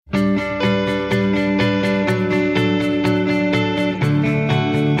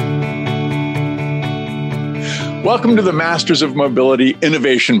Welcome to the Masters of Mobility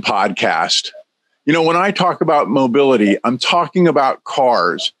Innovation Podcast. You know, when I talk about mobility, I'm talking about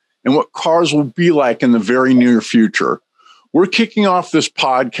cars and what cars will be like in the very near future. We're kicking off this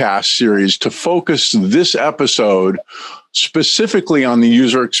podcast series to focus this episode specifically on the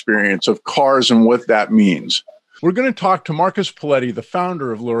user experience of cars and what that means. We're going to talk to Marcus Poletti, the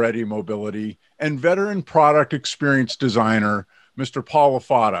founder of Loretti Mobility, and veteran product experience designer, Mr. Paul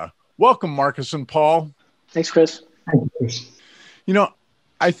Lafata. Welcome, Marcus and Paul. Thanks, Chris. Thank you, Chris. You know,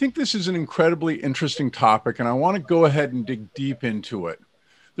 I think this is an incredibly interesting topic, and I want to go ahead and dig deep into it.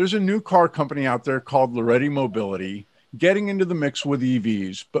 There's a new car company out there called Loretti Mobility getting into the mix with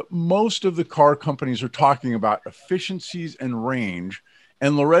EVs, but most of the car companies are talking about efficiencies and range,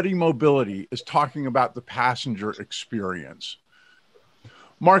 and Loretti Mobility is talking about the passenger experience.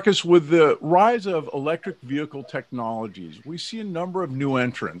 Marcus, with the rise of electric vehicle technologies, we see a number of new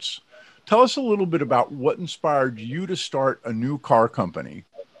entrants. Tell us a little bit about what inspired you to start a new car company.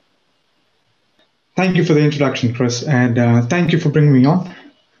 Thank you for the introduction, Chris, and thank you for bringing me on.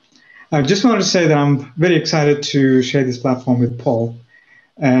 I just wanted to say that I'm very excited to share this platform with Paul,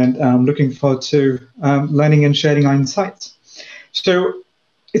 and I'm looking forward to learning and sharing our insights. So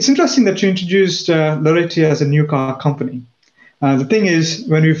it's interesting that you introduced Loretti as a new car company. The thing is,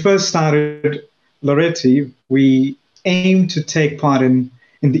 when we first started Loretti, we aimed to take part in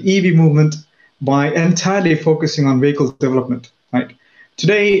the EV movement by entirely focusing on vehicle development. Right?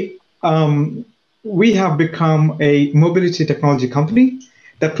 Today, we have become a mobility technology company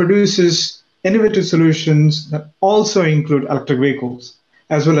that produces innovative solutions that also include electric vehicles,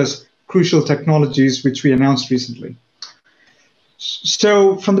 as well as crucial technologies which we announced recently.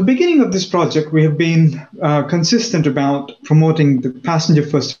 So from the beginning of this project, we have been consistent about promoting the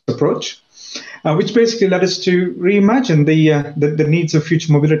passenger-first approach, which basically led us to reimagine the needs of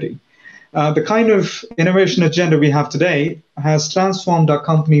future mobility. The kind of innovation agenda we have today has transformed our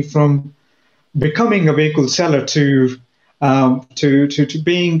company from becoming a vehicle seller to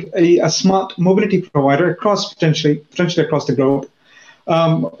being a smart mobility provider across potentially across the globe,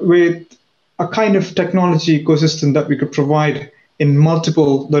 with a kind of technology ecosystem that we could provide in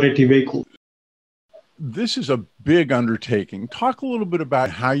multiple Loretti vehicles. This is a big undertaking. Talk a little bit about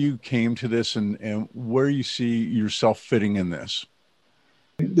how you came to this and where you see yourself fitting in this.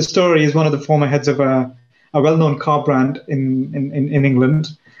 The story is one of the former heads of a well-known car brand in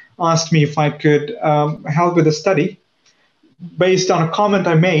England asked me if I could help with a study based on a comment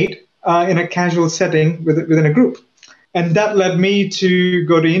I made in a casual setting within a group. And that led me to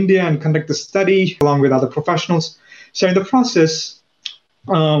go to India and conduct the study along with other professionals. So in the process,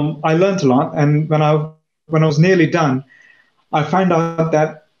 I learned a lot. And when I was nearly done, I found out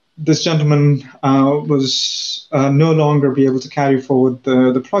that this gentleman was no longer be able to carry forward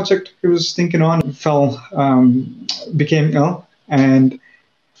the project he was thinking on, became ill, and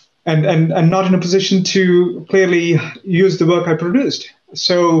not in a position to clearly use the work I produced.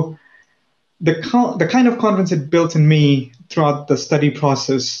 So the kind of confidence it built in me throughout the study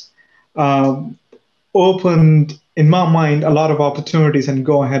process opened, in my mind, a lot of opportunities and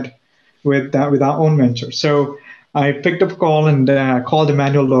go ahead with our own venture. So I picked up a call and called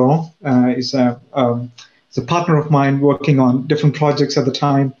Emmanuel Laurent. He's a partner of mine working on different projects at the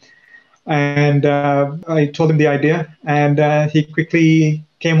time. And I told him the idea, and he quickly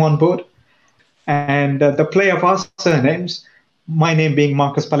came on board. And the play of our surnames, my name being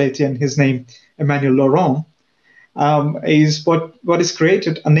Marcus Poletti and his name Emmanuel Laurent, is what has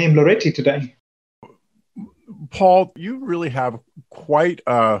created a name Loretti today. Paul, you really have quite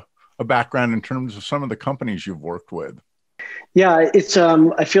a background in terms of some of the companies you've worked with. Yeah, it's.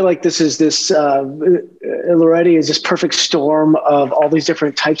 I feel like Loretti is this perfect storm of all these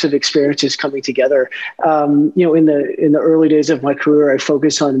different types of experiences coming together. In the early days of my career, I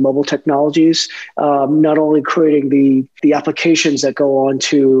focused on mobile technologies, not only creating the applications that go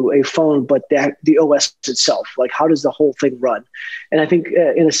onto a phone, but the OS itself. Like, how does the whole thing run? And I think,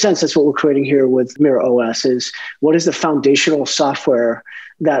 in a sense, that's what we're creating here with Mirror OS. Is what is the foundational software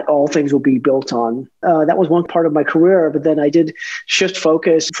that all things will be built on. That was one part of my career, but then I did shift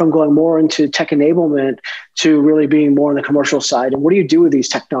focus from going more into tech enablement to really being more on the commercial side. And what do you do with these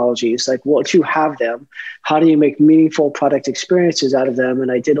technologies? Like, once you have them, how do you make meaningful product experiences out of them?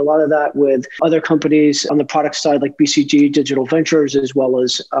 And I did a lot of that with other companies on the product side, like BCG Digital Ventures, as well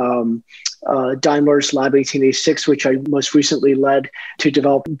as Daimler's Lab 1886, which I most recently led to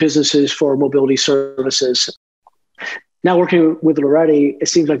develop businesses for mobility services. Now working with Loretti, it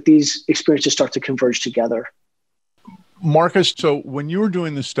seems like these experiences start to converge together. Marcus, so when you were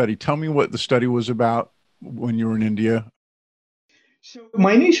doing this study, tell me what the study was about when you were in India. So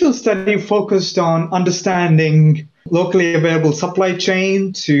my initial study focused on understanding locally available supply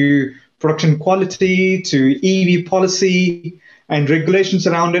chain to production quality to EV policy and regulations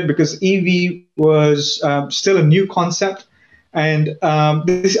around it because EV was still a new concept. And I'm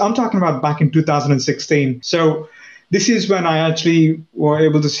talking about back in 2016. So this is when I actually were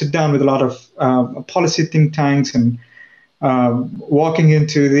able to sit down with a lot of policy think tanks and walking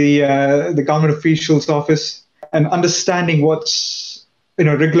into the government officials' office and understanding what's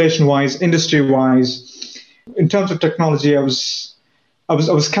regulation wise, industry wise. In terms of technology, I was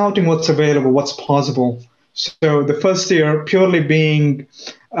counting what's available, what's possible. So the first year purely being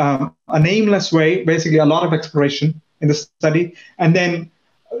an aimless way, basically a lot of exploration in the study, and then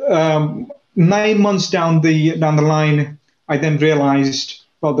 9 months down the line, I then realized,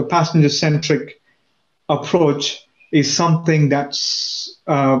 well, the passenger centric approach is something that's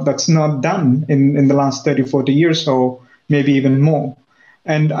not done in the last 30, 40 years, or maybe even more.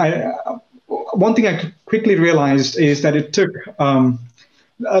 And one thing I quickly realized is that it took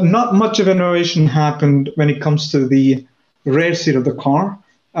not much of innovation happened when it comes to the rear seat of the car.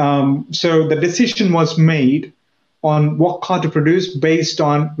 So the decision was made on what car to produce based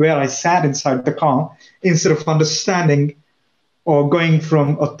on where I sat inside the car, instead of understanding or going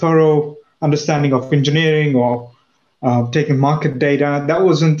from a thorough understanding of engineering or taking market data. That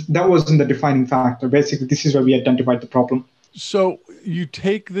wasn't the defining factor. Basically, this is where we identified the problem. So you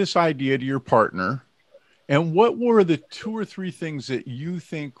take this idea to your partner, and what were the 2 or 3 things that you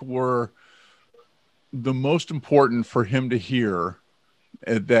think were the most important for him to hear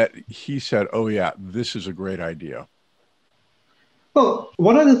that he said, oh yeah, this is a great idea? Well,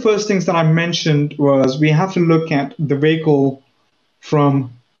 one of the first things that I mentioned was we have to look at the vehicle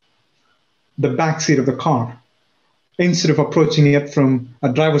from the back seat of the car instead of approaching it from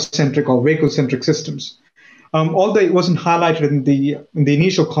a driver-centric or vehicle-centric systems. Although it wasn't highlighted in the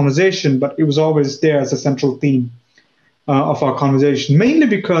initial conversation, but it was always there as a central theme of our conversation, mainly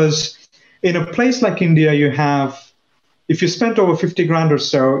because in a place like India, you have, if you spent over 50 grand or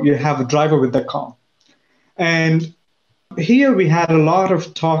so, you have a driver with the car. And here we had a lot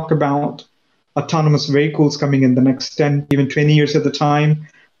of talk about autonomous vehicles coming in the next 10, even 20 years at the time.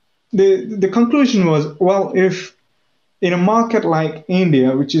 The conclusion was, well, if in a market like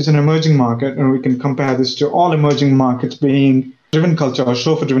India, which is an emerging market, and we can compare this to all emerging markets being driven culture or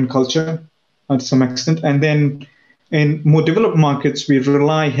chauffeur-driven culture to some extent, and then in more developed markets, we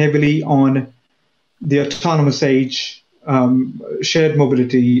rely heavily on the autonomous age, shared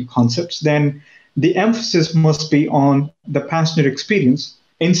mobility concepts, then the emphasis must be on the passenger experience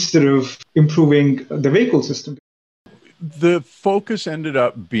instead of improving the vehicle system. The focus ended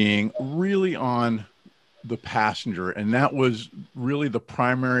up being really on the passenger, and that was really the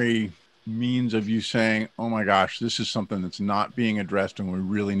primary means of you saying, oh my gosh, this is something that's not being addressed and we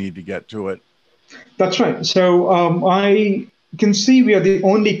really need to get to it. That's right. So I can see we are the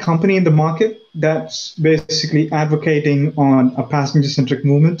only company in the market that's basically advocating on a passenger-centric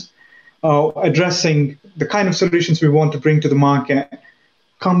movement, addressing the kind of solutions we want to bring to the market,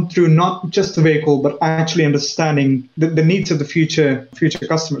 come through not just the vehicle, but actually understanding the needs of the future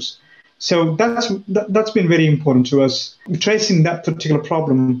customers. So that's been very important to us. Tracing that particular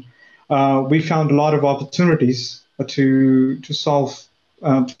problem, we found a lot of opportunities to solve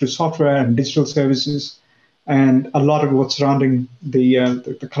through software and digital services, and a lot of what's surrounding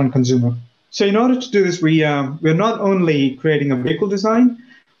the current consumer. So in order to do this, we're not only creating a vehicle design,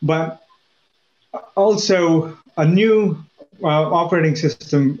 but also a new operating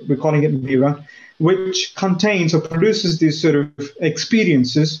system, we're calling it Mira, which contains or produces these sort of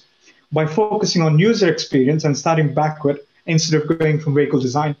experiences by focusing on user experience and starting backward instead of going from vehicle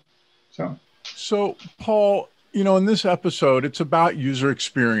design. So Paul, in this episode, it's about user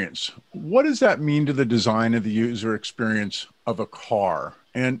experience. What does that mean to the design of the user experience of a car?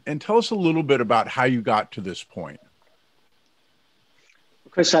 And tell us a little bit about how you got to this point.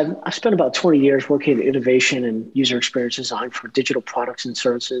 Chris, I spent about 20 years working in innovation and user experience design for digital products and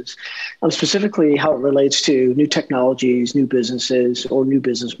services, specifically how it relates to new technologies, new businesses, or new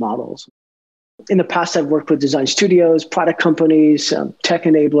business models. In the past, I've worked with design studios, product companies, tech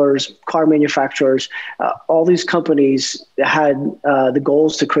enablers, car manufacturers. All these companies had the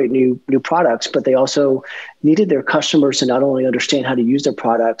goals to create new products, but they also needed their customers to not only understand how to use their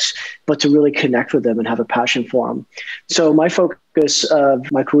products, but to really connect with them and have a passion for them. So my focus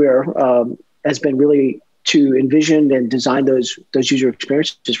of my career has been really to envision and design those user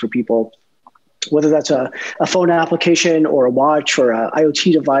experiences for people, whether that's a phone application or a watch or an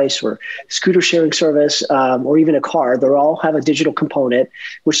IoT device or scooter sharing service, or even a car. They all have a digital component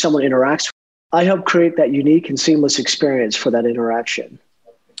which someone interacts I help create that unique and seamless experience for that interaction.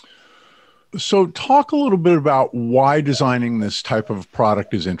 So talk a little bit about why designing this type of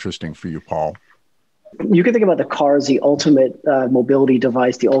product is interesting for you, Paul. You can think about the car as the ultimate mobility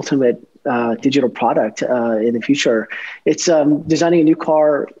device, the ultimate digital product in the future. It's designing a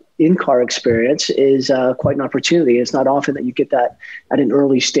new in-car experience is quite an opportunity. It's not often that you get that at an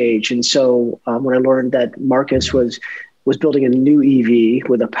early stage. And so when I learned that Marcus was building a new EV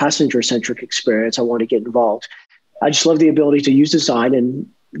with a passenger-centric experience, I wanted to get involved. I just love the ability to use design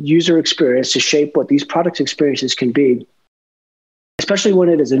and user experience to shape what these product experiences can be, especially when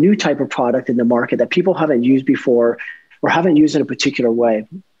it is a new type of product in the market that people haven't used before or haven't used in a particular way.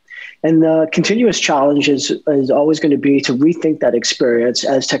 And the continuous challenge is always going to be to rethink that experience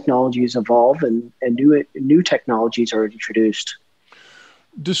as technologies evolve and new technologies are introduced.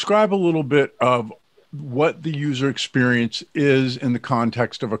 Describe a little bit of what the user experience is in the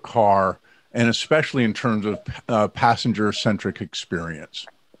context of a car, and especially in terms of passenger-centric experience.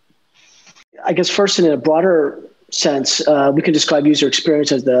 I guess first, in a broader sense, we can describe user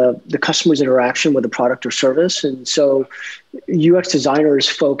experience as the customer's interaction with a product or service. And so UX designers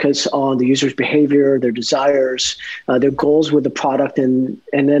focus on the user's behavior, their desires, their goals with the product, and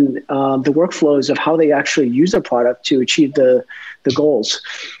then the workflows of how they actually use the product to achieve the goals.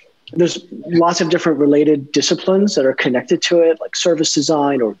 There's lots of different related disciplines that are connected to it, like service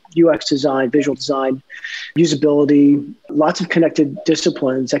design or UX design, visual design, usability, lots of connected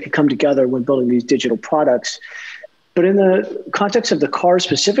disciplines that can come together when building these digital products. But in the context of the car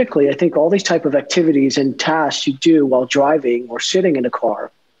specifically, I think all these type of activities and tasks you do while driving or sitting in a car,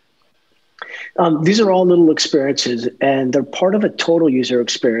 these are all little experiences, and they're part of a total user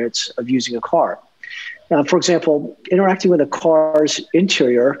experience of using a car. For example, interacting with a car's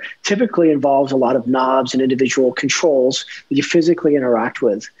interior typically involves a lot of knobs and individual controls that you physically interact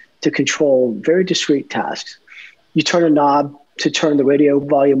with to control very discrete tasks. You turn a knob to turn the radio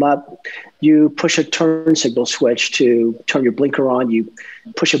volume up. You push a turn signal switch to turn your blinker on. You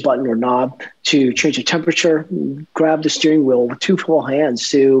push a button or knob to change the temperature. Grab the steering wheel with two full hands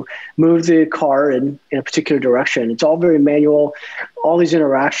to move the car in a particular direction. It's all very manual. All these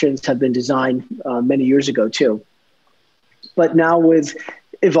interactions have been designed many years ago too. But now with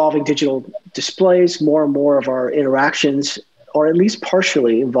evolving digital displays, more and more of our interactions, or at least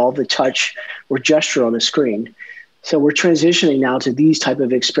partially, involve the touch or gesture on the screen. So we're transitioning now to these type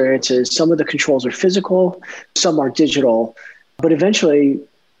of experiences. Some of the controls are physical, some are digital, but eventually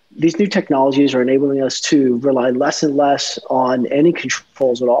these new technologies are enabling us to rely less and less on any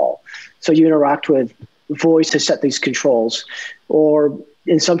controls at all. So you interact with voice to set these controls, or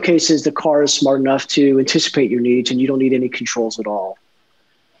in some cases, the car is smart enough to anticipate your needs and you don't need any controls at all.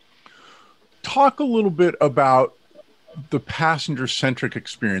 Talk a little bit about the passenger-centric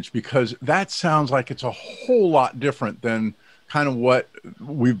experience, because that sounds like it's a whole lot different than kind of what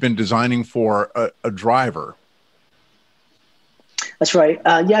we've been designing for a driver. That's right.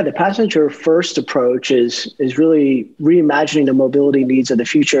 Yeah, the passenger-first approach is really reimagining the mobility needs of the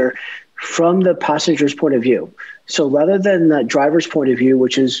future from the passenger's point of view. So rather than the driver's point of view,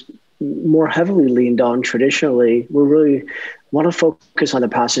 which is more heavily leaned on traditionally, we really want to focus on the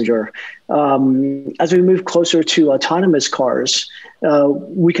passenger. As we move closer to autonomous cars,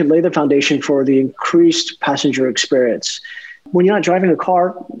 we can lay the foundation for the increased passenger experience. When you're not driving a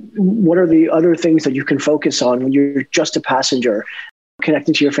car, what are the other things that you can focus on when you're just a passenger?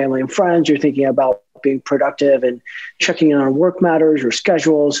 Connecting to your family and friends, you're thinking about being productive and checking in on work matters or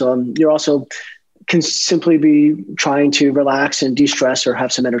schedules. You're also can simply be trying to relax and de-stress or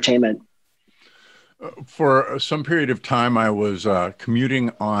have some entertainment. For some period of time, I was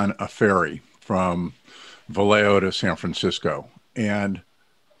commuting on a ferry from Vallejo to San Francisco. And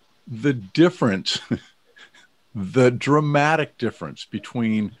the difference, the dramatic difference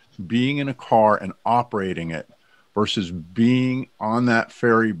between being in a car and operating it versus being on that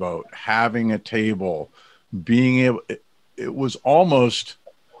ferry boat, having a table, being able, it was almost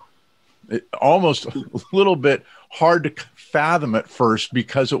a little bit hard to fathom at first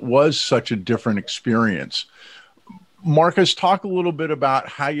because it was such a different experience. Marcus, talk a little bit about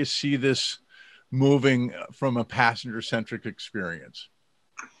how you see this moving from a passenger-centric experience.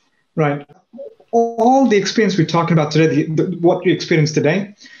 Right. All the experience we're talking about today, what you experience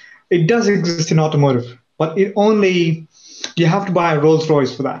today, it does exist in automotive, but you have to buy a Rolls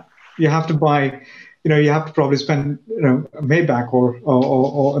Royce for that. You have to buy, you have to probably spend, a Maybach or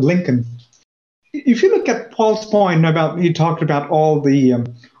a Lincoln. If you look at Paul's point about, he talked about all the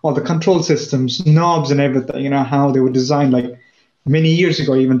control systems, knobs and everything, how they were designed like many years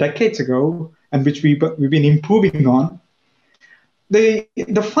ago, even decades ago, and which we've been improving on.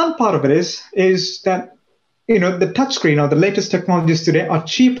 the fun part of it is that the touchscreen or the latest technologies today are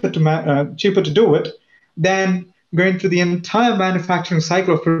cheaper to do it than going through the entire manufacturing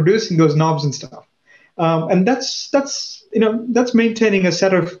cycle of producing those knobs and stuff. And that's maintaining a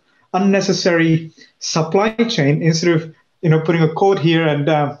set of unnecessary supply chain instead of putting a code here and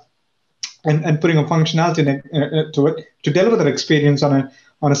putting a functionality to it to deliver that experience on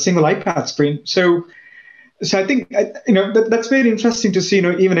a single iPad screen. So I think that's very interesting to see.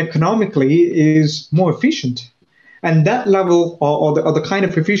 Even economically is more efficient, and that level or the kind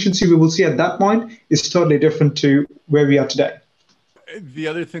of efficiency we will see at that point is totally different to where we are today. The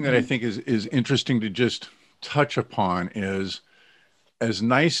other thing that I think is interesting to just touch upon is, as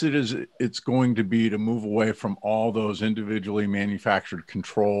nice as it's going to be to move away from all those individually manufactured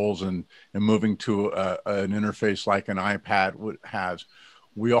controls and moving to an interface like an iPad has,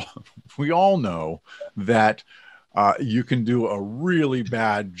 we all know that you can do a really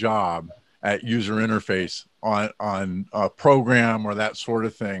bad job at user interface on a program or that sort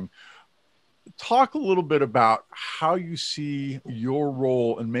of thing. Talk a little bit about how you see your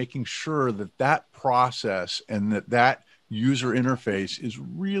role in making sure that process and that user interface is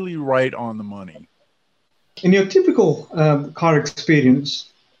really right on the money. In your typical car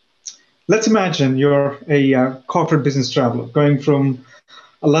experience, let's imagine you're a corporate business traveler going from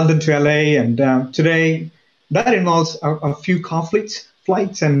London to LA, and today that involves a few car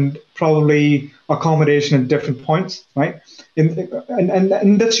flights and probably accommodation at different points, right?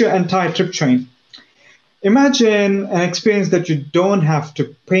 And that's your entire trip chain. Imagine an experience that you don't have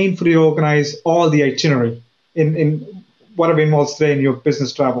to painfully organize all the itinerary in whatever involves today in your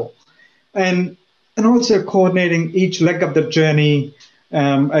business travel, and also coordinating each leg of the journey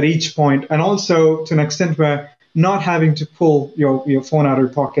at each point, and also to an extent where not having to pull your phone out of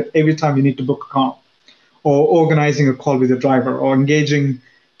your pocket every time you need to book a car, or organizing a call with the driver, or engaging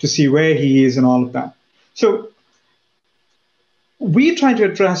to see where he is and all of that. So we try to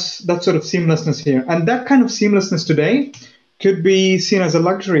address that sort of seamlessness here. And that kind of seamlessness today could be seen as a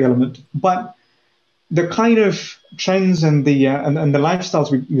luxury element. But the kind of trends and the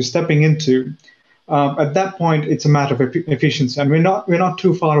lifestyles we're stepping into, at that point, it's a matter of efficiency. And we're not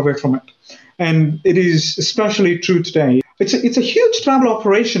too far away from it. And it is especially true today. It's a huge travel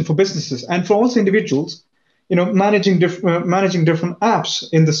operation for businesses and for also individuals, managing different apps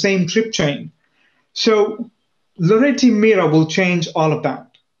in the same trip chain. So Loretti Mira will change all of that.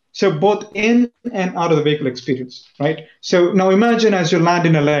 So both in and out of the vehicle experience, right? So now imagine as you land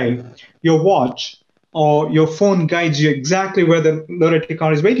in LA, your watch or your phone guides you exactly where the Loretti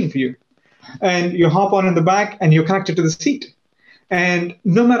car is waiting for you. And you hop on in the back and you're connected to the seat. And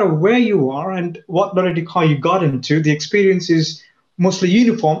no matter where you are and what Loretti car you got into, the experience is mostly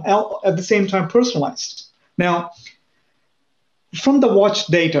uniform, at the same time personalized. Now, from the watch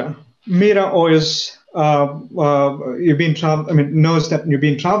data, Mira OS knows that you've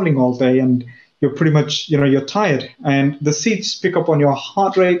been traveling all day and you're pretty much, you're tired. And the seats pick up on your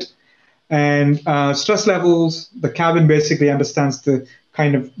heart rate and stress levels. The cabin basically understands the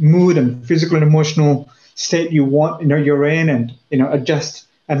kind of mood and physical and emotional state you want, you're in, and adjust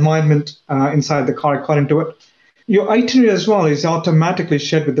environment inside the car according to it. Your itinerary as well is automatically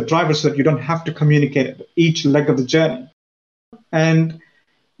shared with the driver so that you don't have to communicate it each leg of the journey. And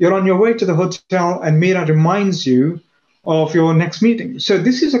you're on your way to the hotel, and Mira reminds you of your next meeting. So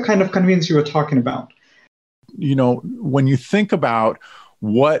this is a kind of convenience you were talking about. When you think about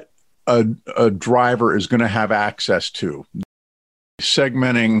what a driver is going to have access to,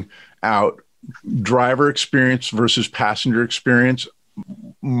 segmenting out driver experience versus passenger experience,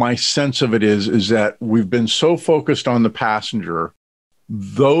 my sense of it is that we've been so focused on the passenger,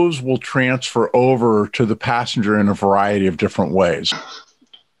 those will transfer over to the passenger in a variety of different ways.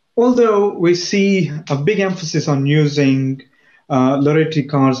 Although we see a big emphasis on using Loretti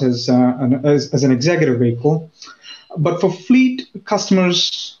cars as an executive vehicle, but for fleet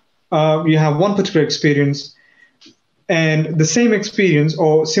customers, you have one particular experience, and the same experience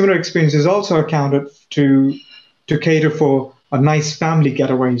or similar experience is also accounted to cater for a nice family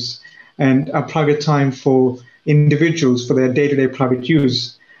getaways and a private time for individuals for their day-to-day private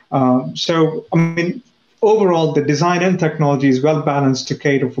use. Overall, the design and technology is well balanced to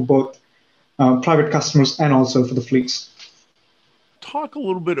cater for both private customers and also for the fleets. Talk a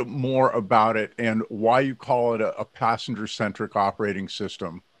little bit more about it and why you call it a passenger-centric operating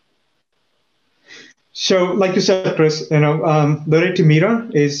system. So, like you said, Chris, Loretti Mira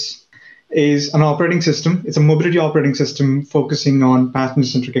is an operating system. It's a mobility operating system focusing on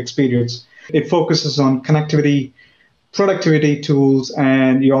passenger-centric experience. It focuses on connectivity, productivity tools,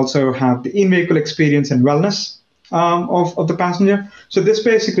 and you also have the in-vehicle experience and wellness. of the passenger. So this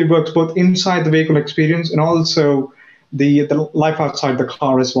basically works both inside the vehicle experience and also the life outside the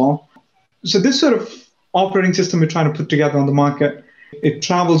car as well. So this sort of operating system we're trying to put together on the market, it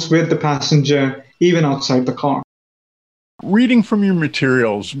travels with the passenger even outside the car. Reading from your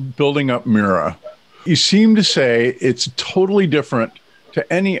materials, building up Mira, you seem to say it's totally different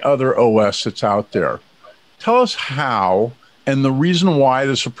to any other OS that's out there. Tell us how and the reason why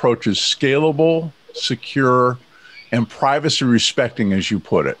this approach is scalable, secure, and privacy respecting, as you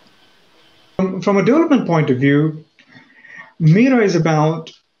put it. From a development point of view, Mira is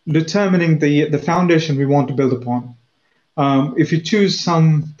about determining the foundation we want to build upon. If you choose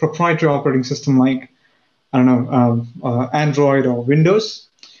some proprietary operating system like, I don't know, Android or Windows,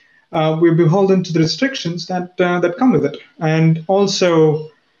 we're beholden to the restrictions that come with it. And also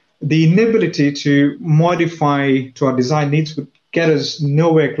the inability to modify to our design needs would get us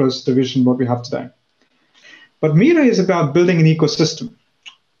nowhere close to the vision what we have today. But Mira is about building an ecosystem.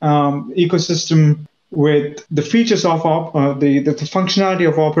 Ecosystem with the features of the functionality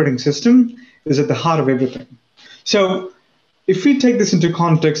of operating system is at the heart of everything. So if we take this into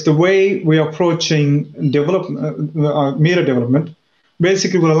context, the way we're approaching Mira development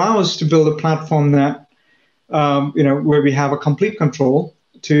basically will allow us to build a platform that, where we have a complete control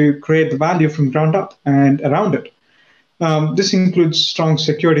to create the value from ground up and around it. This includes strong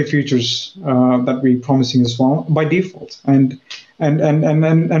security features that we're promising as well by default, and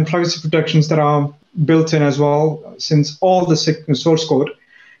privacy protections that are built in as well, since all the source code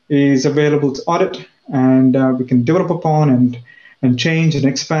is available to audit, and we can develop upon and change and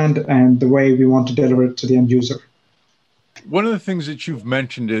expand and the way we want to deliver it to the end user. One of the things that you've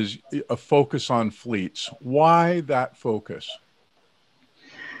mentioned is a focus on fleets. Why that focus?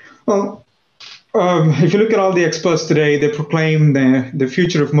 Well, if you look at all the experts today, they proclaim the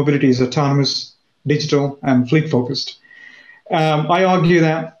future of mobility is autonomous, digital, and fleet-focused. I argue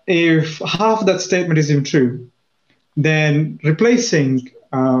that if half of that statement is even true, then replacing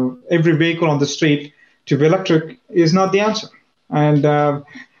every vehicle on the street to be electric is not the answer. And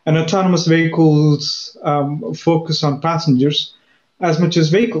autonomous vehicles focus on passengers as much as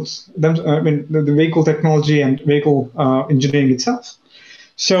vehicles. The vehicle technology and vehicle engineering itself.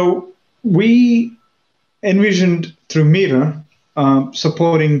 So we envisioned through Mira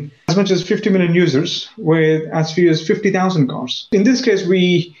supporting as much as 50 million users with as few as 50,000 cars. In this case,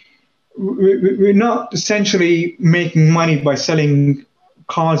 we're not essentially making money by selling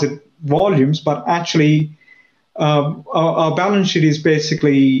cars at volumes, but actually our balance sheet is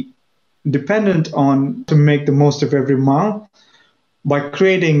basically dependent on to make the most of every mile by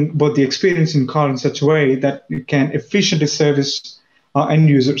creating both the experience in car in such a way that it can efficiently service our end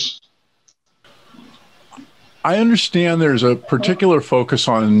users. I understand there's a particular focus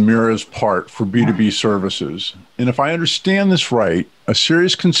on Mira's part for B2B services. And if I understand this right, a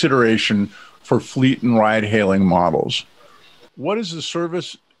serious consideration for fleet and ride-hailing models. What does the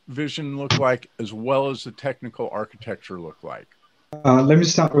service vision look like as well as the technical architecture look like? Let me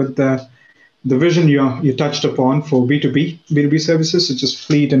start with the vision you touched upon for B2B services, such as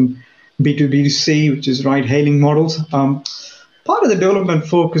fleet, and B2B2C, which is ride-hailing models. Part of the development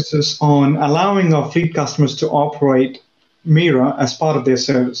focuses on allowing our fleet customers to operate Mira as part of their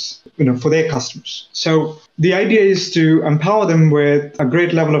service, for their customers. So the idea is to empower them with a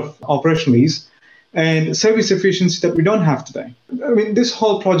great level of operational ease and service efficiency that we don't have today. This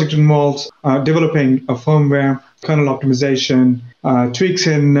whole project involves developing a firmware, kernel optimization, tweaks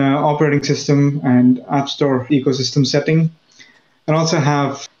in operating system and app store ecosystem setting, and also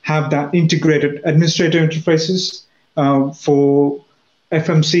have that integrated administrator interfaces for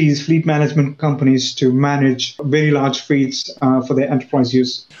FMCs, fleet management companies, to manage very large fleets for their enterprise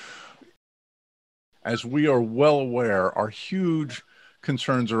use. As we are well aware, are huge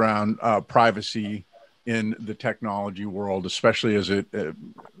concerns around privacy in the technology world, especially as it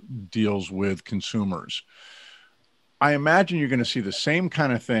deals with consumers. I imagine you're going to see the same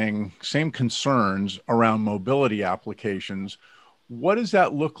kind of thing, same concerns around mobility applications. What does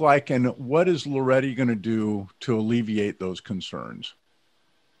that look like, and what is Loretti going to do to alleviate those concerns?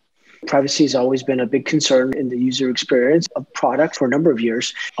 Privacy has always been a big concern in the user experience of product for a number of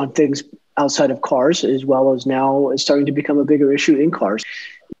years on things outside of cars, as well as now it's starting to become a bigger issue in cars.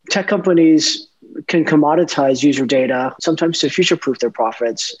 Tech companies can commoditize user data, sometimes to future-proof their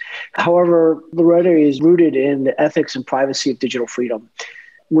profits. However, Loretti is rooted in the ethics and privacy of digital freedom.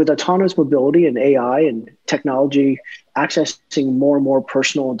 With autonomous mobility and AI and technology accessing more and more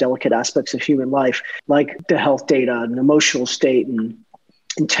personal and delicate aspects of human life, like the health data and emotional state and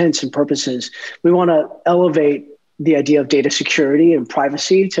intents and purposes, we want to elevate the idea of data security and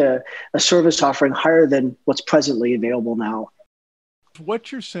privacy to a service offering higher than what's presently available now.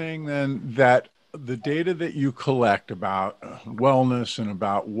 What you're saying then, that the data that you collect about wellness and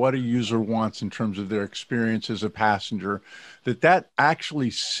about what a user wants in terms of their experience as a passenger, that actually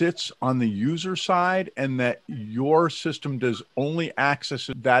sits on the user side, and that your system does only access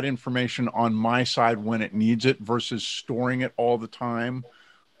that information on my side when it needs it versus storing it all the time.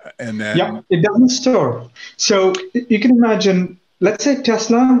 And then yeah, it doesn't store. So you can imagine, let's say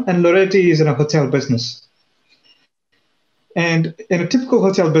Tesla and Loretti is in a hotel business. And in a typical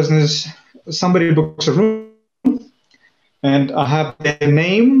hotel business, somebody books a room, and I have their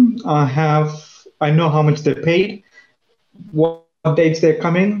name, I know how much they paid, what dates they're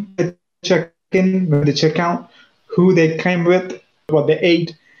coming, they check in, when they check out, who they came with, what they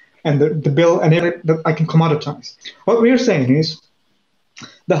ate, and the bill, and everything that I can commoditize. What we're saying is,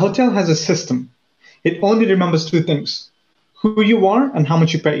 the hotel has a system. It only remembers two things: who you are and how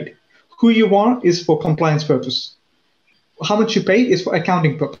much you paid. Who you are is for compliance purpose. How much you pay is for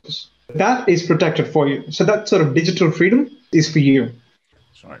accounting purpose. That is protected for you. So that sort of digital freedom is for you.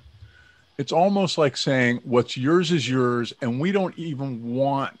 Sorry. It's almost like saying what's yours is yours, and we don't even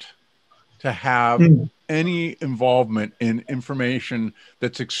want to have any involvement in information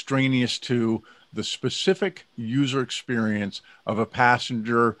that's extraneous to the specific user experience of a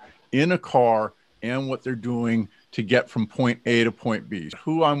passenger in a car and what they're doing to get from point A to point B.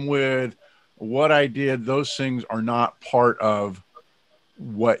 Who I'm with, what I did, those things are not part of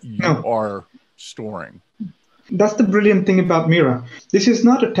what you are storing. That's the brilliant thing about Mira. This is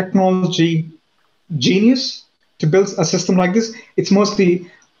not a technology genius to build a system like this. It's mostly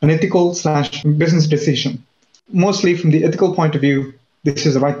an ethical/business decision. Mostly from the ethical point of view, this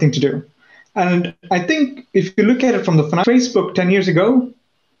is the right thing to do. And I think if you look at it from the Facebook 10 years ago,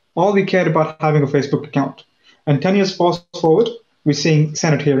 all we cared about having a Facebook account. And 10 years fast forward, we're seeing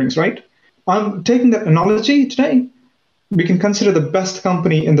Senate hearings, right? I'm taking that analogy today. We can consider the best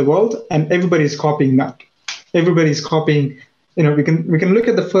company in the world, and everybody's copying that. Everybody's copying, we can look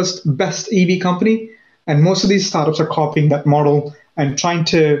at the first best EV company, and most of these startups are copying that model and trying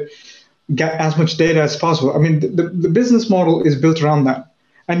to get as much data as possible. I mean, the business model is built around that.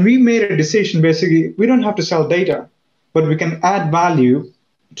 And we made a decision, basically, we don't have to sell data, but we can add value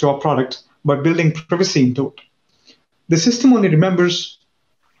to our product by building privacy into it. The system only remembers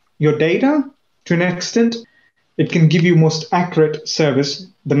your data to an extent. It can give you most accurate service,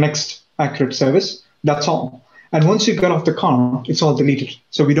 the next accurate service. That's all. And once you get off the car, it's all deleted.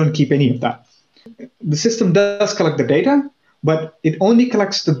 So we don't keep any of that. The system does collect the data, but it only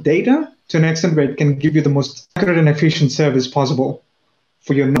collects the data to an extent where it can give you the most accurate and efficient service possible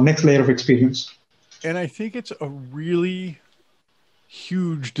for your next layer of experience. And I think it's a really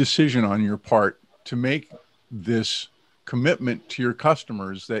huge decision on your part to make this commitment to your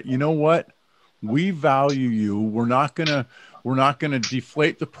customers that, you know what, we value you. We're not gonna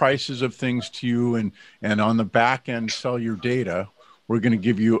deflate the prices of things to you and on the back end sell your data. We're going to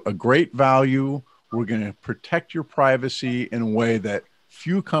give you a great value. We're going to protect your privacy in a way that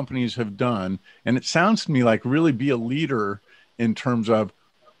few companies have done. And it sounds to me like really be a leader in terms of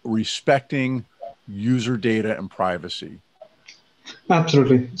respecting user data and privacy.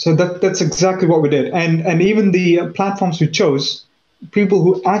 Absolutely. So that's exactly what we did. And even the platforms we chose, people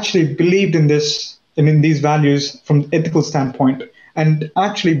who actually believed in this and in these values from an ethical standpoint and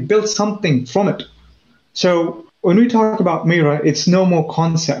actually built something from it. So when we talk about Mira, it's no more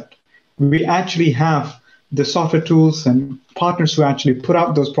concept. We actually have the software tools and partners who actually put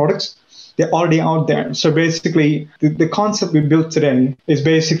out those products. They're already out there. So basically, the concept we built today is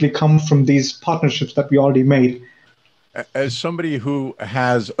basically come from these partnerships that we already made. As somebody who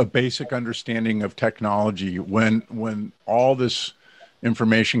has a basic understanding of technology, when all this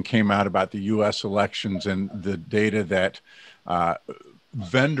information came out about the U.S. elections and the data that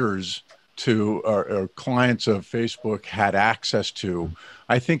vendors to or clients of Facebook had access to,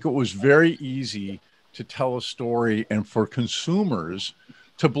 I think it was very easy to tell a story and for consumers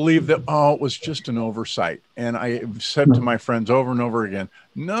to believe that, oh, it was just an oversight. And I said to my friends over and over again,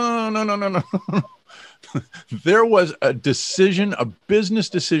 no. There was a decision, a business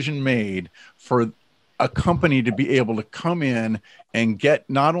decision made for a company to be able to come in and get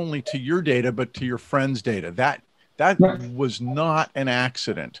not only to your data, but to your friends' data. That was not an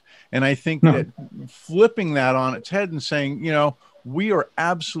accident. And I think that flipping that on its head and saying, we are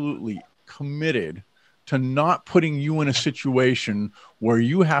absolutely committed to not putting you in a situation where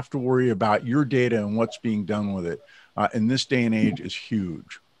you have to worry about your data and what's being done with it in this day and age is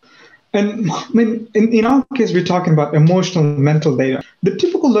huge. And I mean, in our case, we're talking about emotional, mental data. The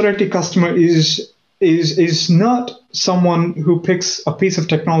typical Loretti customer is is not someone who picks a piece of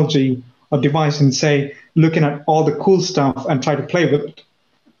technology or device and say, looking at all the cool stuff and try to play with it.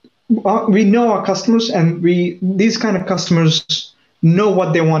 We know our customers, and these kind of customers know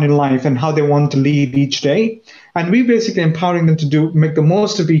what they want in life and how they want to lead each day. And we basically empowering them to make the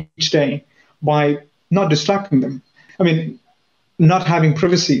most of each day by not distracting them. I mean, not having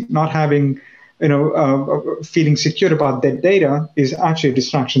privacy, not having, feeling secure about their data is actually a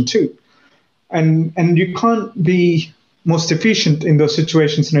distraction too. And you can't be most efficient in those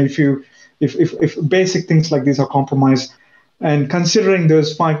situations, if basic things like these are compromised. And considering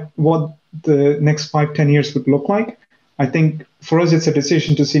what the next 5-10 years would look like, I think for us it's a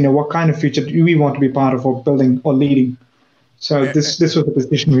decision to see what kind of future do we want to be part of, or building or leading. So this was the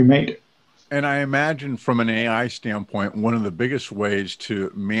decision we made. And I imagine from an AI standpoint, one of the biggest ways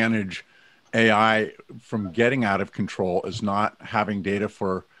to manage AI from getting out of control is not having data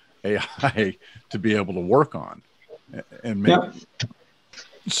for AI to be able to work on and make. Yeah.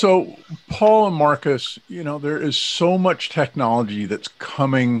 So Paul and Marcus, there is so much technology that's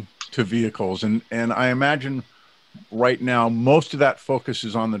coming to vehicles. And I imagine right now, most of that focus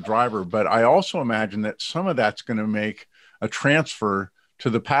is on the driver, but I also imagine that some of that's going to make a transfer to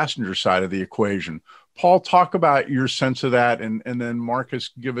the passenger side of the equation. Paul, talk about your sense of that. And then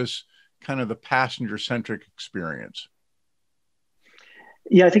Marcus, give us kind of the passenger centric experience.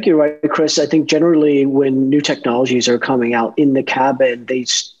 Yeah, I think you're right, Chris. I think generally when new technologies are coming out in the cabin,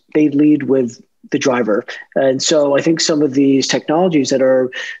 they lead with the driver. And so I think some of these technologies that are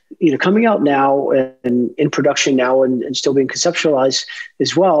coming out now and in production now and still being conceptualized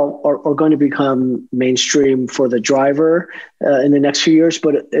as well are going to become mainstream for the driver in the next few years,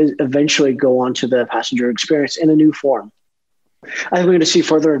 but eventually go on to the passenger experience in a new form. I think we're going to see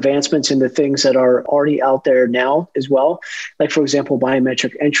further advancements in the things that are already out there now as well. Like, for example,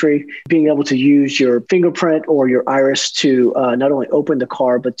 biometric entry, being able to use your fingerprint or your iris to not only open the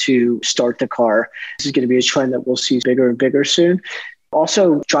car, but to start the car. This is going to be a trend that we'll see bigger and bigger soon.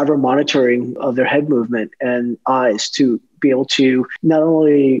 Also, driver monitoring of their head movement and eyes to be able to not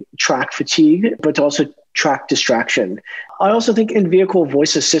only track fatigue, but to also track distraction. I also think in-vehicle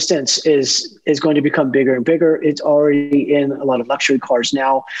voice assistance is going to become bigger and bigger. It's already in a lot of luxury cars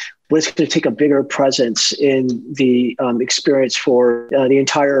now, but it's going to take a bigger presence in the experience for the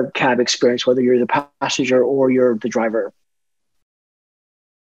entire cab experience, whether you're the passenger or you're the driver.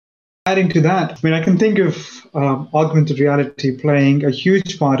 Adding to that, I can think of augmented reality playing a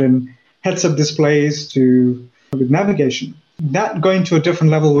huge part in heads-up displays with navigation. That going to a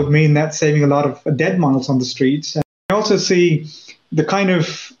different level would mean that saving a lot of dead miles on the streets. And I also see the kind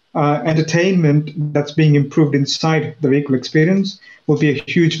of entertainment that's being improved inside the vehicle experience will be a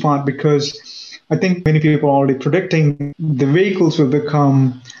huge part, because I think many people are already predicting the vehicles will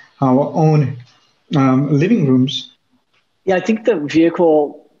become our own living rooms. Yeah, I think the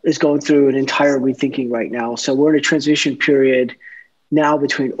vehicle is going through an entire rethinking right now. So we're in a transition period now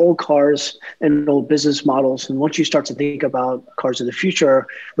between old cars and old business models. And once you start to think about cars of the future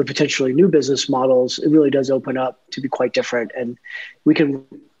with potentially new business models, it really does open up to be quite different. And we can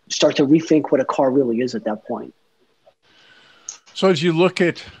start to rethink what a car really is at that point. So as you look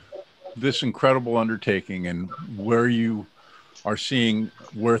at this incredible undertaking and where you are seeing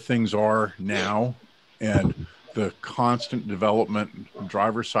where things are now and the constant development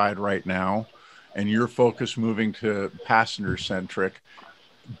driver side right now, and your focus moving to passenger-centric,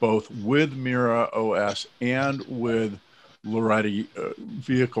 both with Mira OS and with Loretti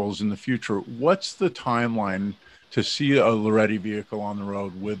vehicles in the future, what's the timeline to see a Loretti vehicle on the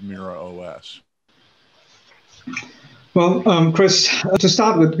road with Mira OS? Well, Chris, to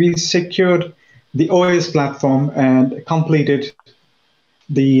start with, we secured the OS platform and completed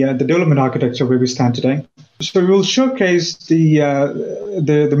the development architecture where we stand today. So we will showcase the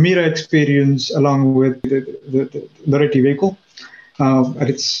Mira experience along with the Loretti vehicle at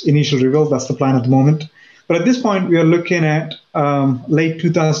its initial reveal. That's the plan at the moment. But at this point, we are looking at late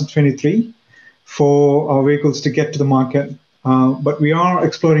 2023 for our vehicles to get to the market. But we are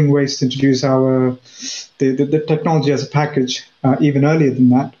exploring ways to introduce the technology as a package even earlier than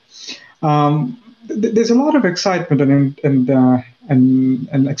that. There's a lot of excitement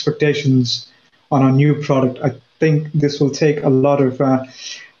and expectations on our new product. I think this will take a lot of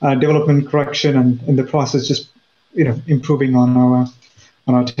development, correction, and in the process, just improving on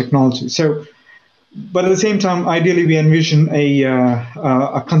our technology. So, but at the same time, ideally, we envision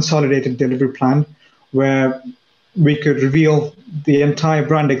a consolidated delivery plan where we could reveal the entire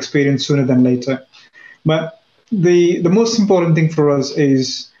brand experience sooner than later. But the most important thing for us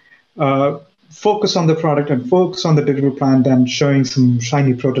is focus on the product and focus on the delivery plan than showing some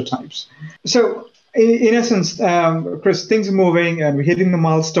shiny prototypes. So In essence, Chris, things are moving and we're hitting the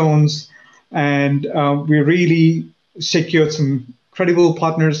milestones, and we really secured some credible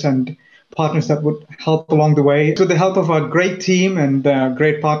partners and partners that would help along the way. With the help of our great team and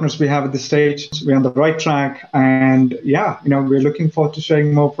great partners we have at this stage, we're on the right track. And yeah, we're looking forward to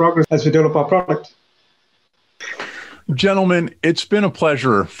sharing more progress as we develop our product. Gentlemen, it's been a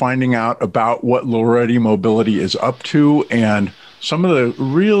pleasure finding out about what Loretti Mobility is up to and some of the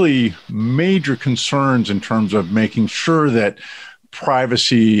really major concerns in terms of making sure that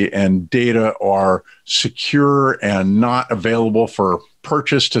privacy and data are secure and not available for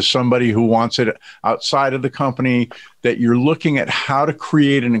purchase to somebody who wants it outside of the company, that you're looking at how to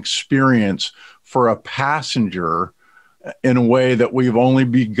create an experience for a passenger in a way that we've only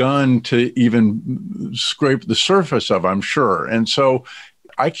begun to even scrape the surface of, I'm sure. And so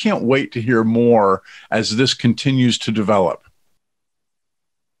I can't wait to hear more as this continues to develop.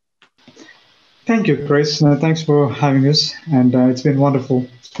 Thank you, Chris. Thanks for having us. And it's been wonderful.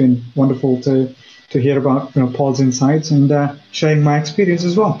 It's been wonderful to hear about Paul's insights and sharing my experience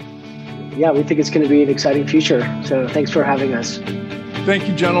as well. Yeah, we think it's going to be an exciting future. So thanks for having us. Thank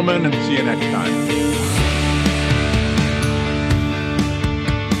you, gentlemen, and see you next time.